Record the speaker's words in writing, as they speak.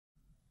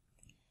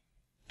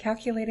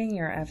Calculating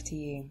your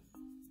FTE.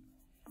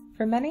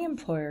 For many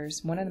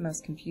employers, one of the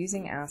most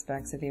confusing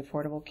aspects of the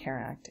Affordable Care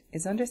Act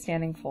is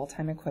understanding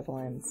full-time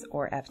equivalents,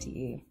 or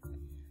FTE.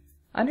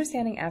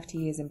 Understanding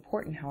FTE is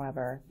important,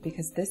 however,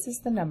 because this is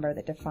the number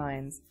that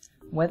defines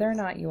whether or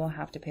not you will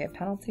have to pay a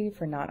penalty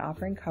for not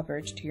offering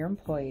coverage to your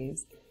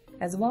employees,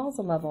 as well as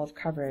the level of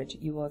coverage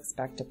you will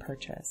expect to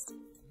purchase.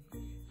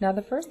 Now,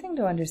 the first thing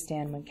to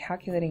understand when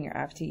calculating your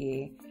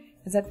FTE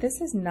is that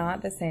this is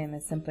not the same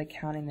as simply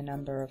counting the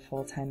number of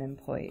full-time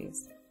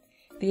employees.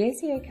 The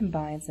ACA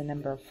combines the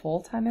number of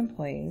full-time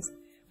employees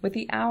with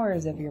the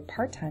hours of your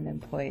part-time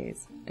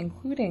employees,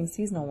 including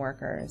seasonal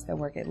workers that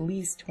work at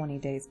least 20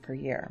 days per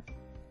year.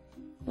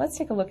 Let's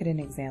take a look at an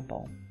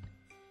example.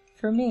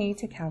 For me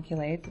to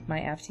calculate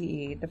my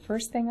FTE, the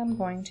first thing I'm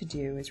going to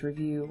do is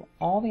review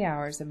all the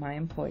hours of my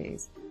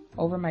employees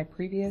over my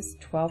previous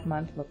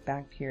 12-month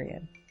look-back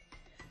period.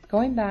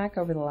 Going back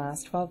over the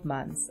last 12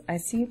 months, I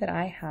see that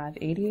I have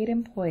 88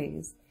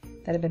 employees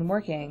that have been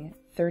working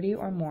 30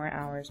 or more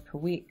hours per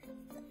week.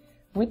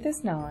 With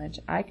this knowledge,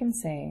 I can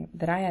say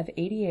that I have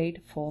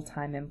 88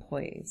 full-time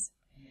employees.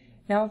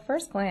 Now, at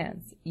first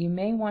glance, you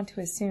may want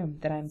to assume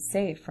that I'm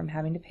safe from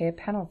having to pay a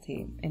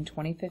penalty in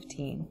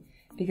 2015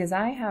 because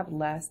I have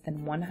less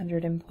than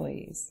 100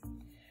 employees.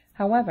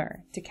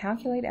 However, to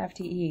calculate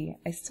FTE,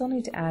 I still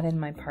need to add in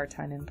my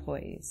part-time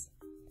employees.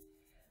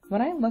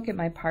 When I look at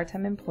my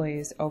part-time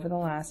employees over the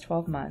last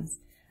 12 months,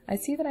 I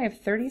see that I have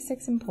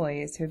 36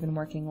 employees who have been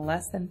working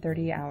less than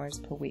 30 hours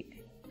per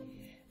week.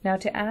 Now,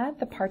 to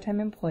add the part-time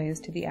employees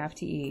to the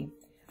FTE,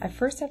 I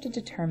first have to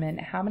determine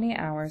how many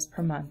hours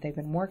per month they've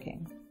been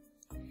working.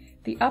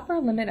 The upper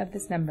limit of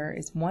this number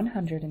is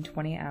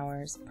 120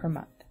 hours per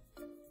month.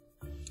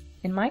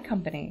 In my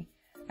company,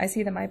 I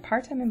see that my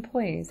part-time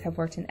employees have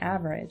worked an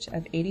average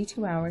of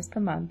 82 hours per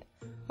month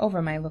over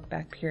my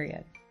look-back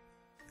period.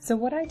 So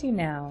what I do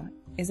now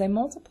is I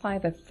multiply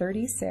the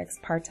 36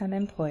 part-time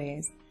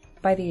employees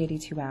by the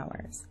 82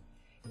 hours.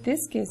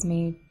 This gives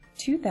me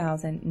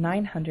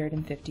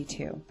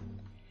 2,952.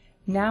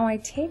 Now I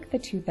take the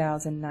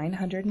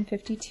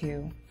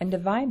 2,952 and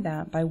divide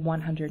that by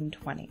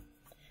 120.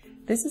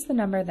 This is the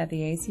number that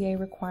the ACA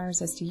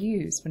requires us to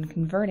use when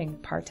converting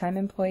part-time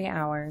employee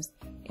hours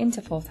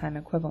into full-time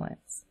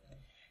equivalents.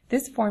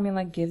 This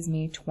formula gives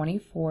me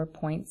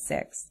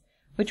 24.6,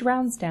 which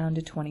rounds down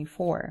to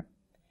 24.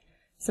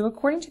 So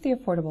according to the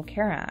Affordable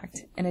Care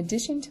Act, in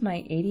addition to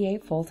my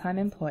 88 full-time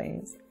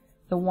employees,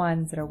 the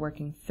ones that are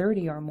working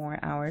 30 or more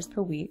hours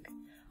per week,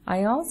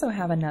 I also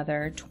have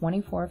another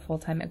 24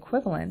 full-time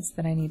equivalents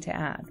that I need to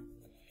add.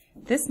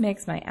 This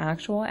makes my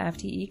actual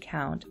FTE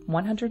count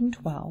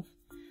 112,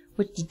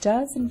 which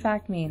does in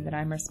fact mean that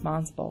I'm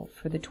responsible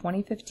for the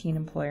 2015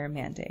 employer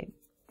mandate.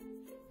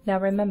 Now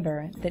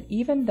remember that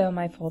even though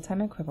my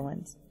full-time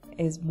equivalent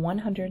is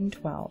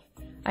 112,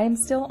 I am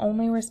still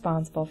only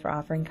responsible for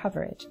offering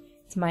coverage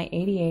to my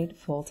 88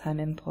 full-time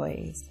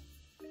employees.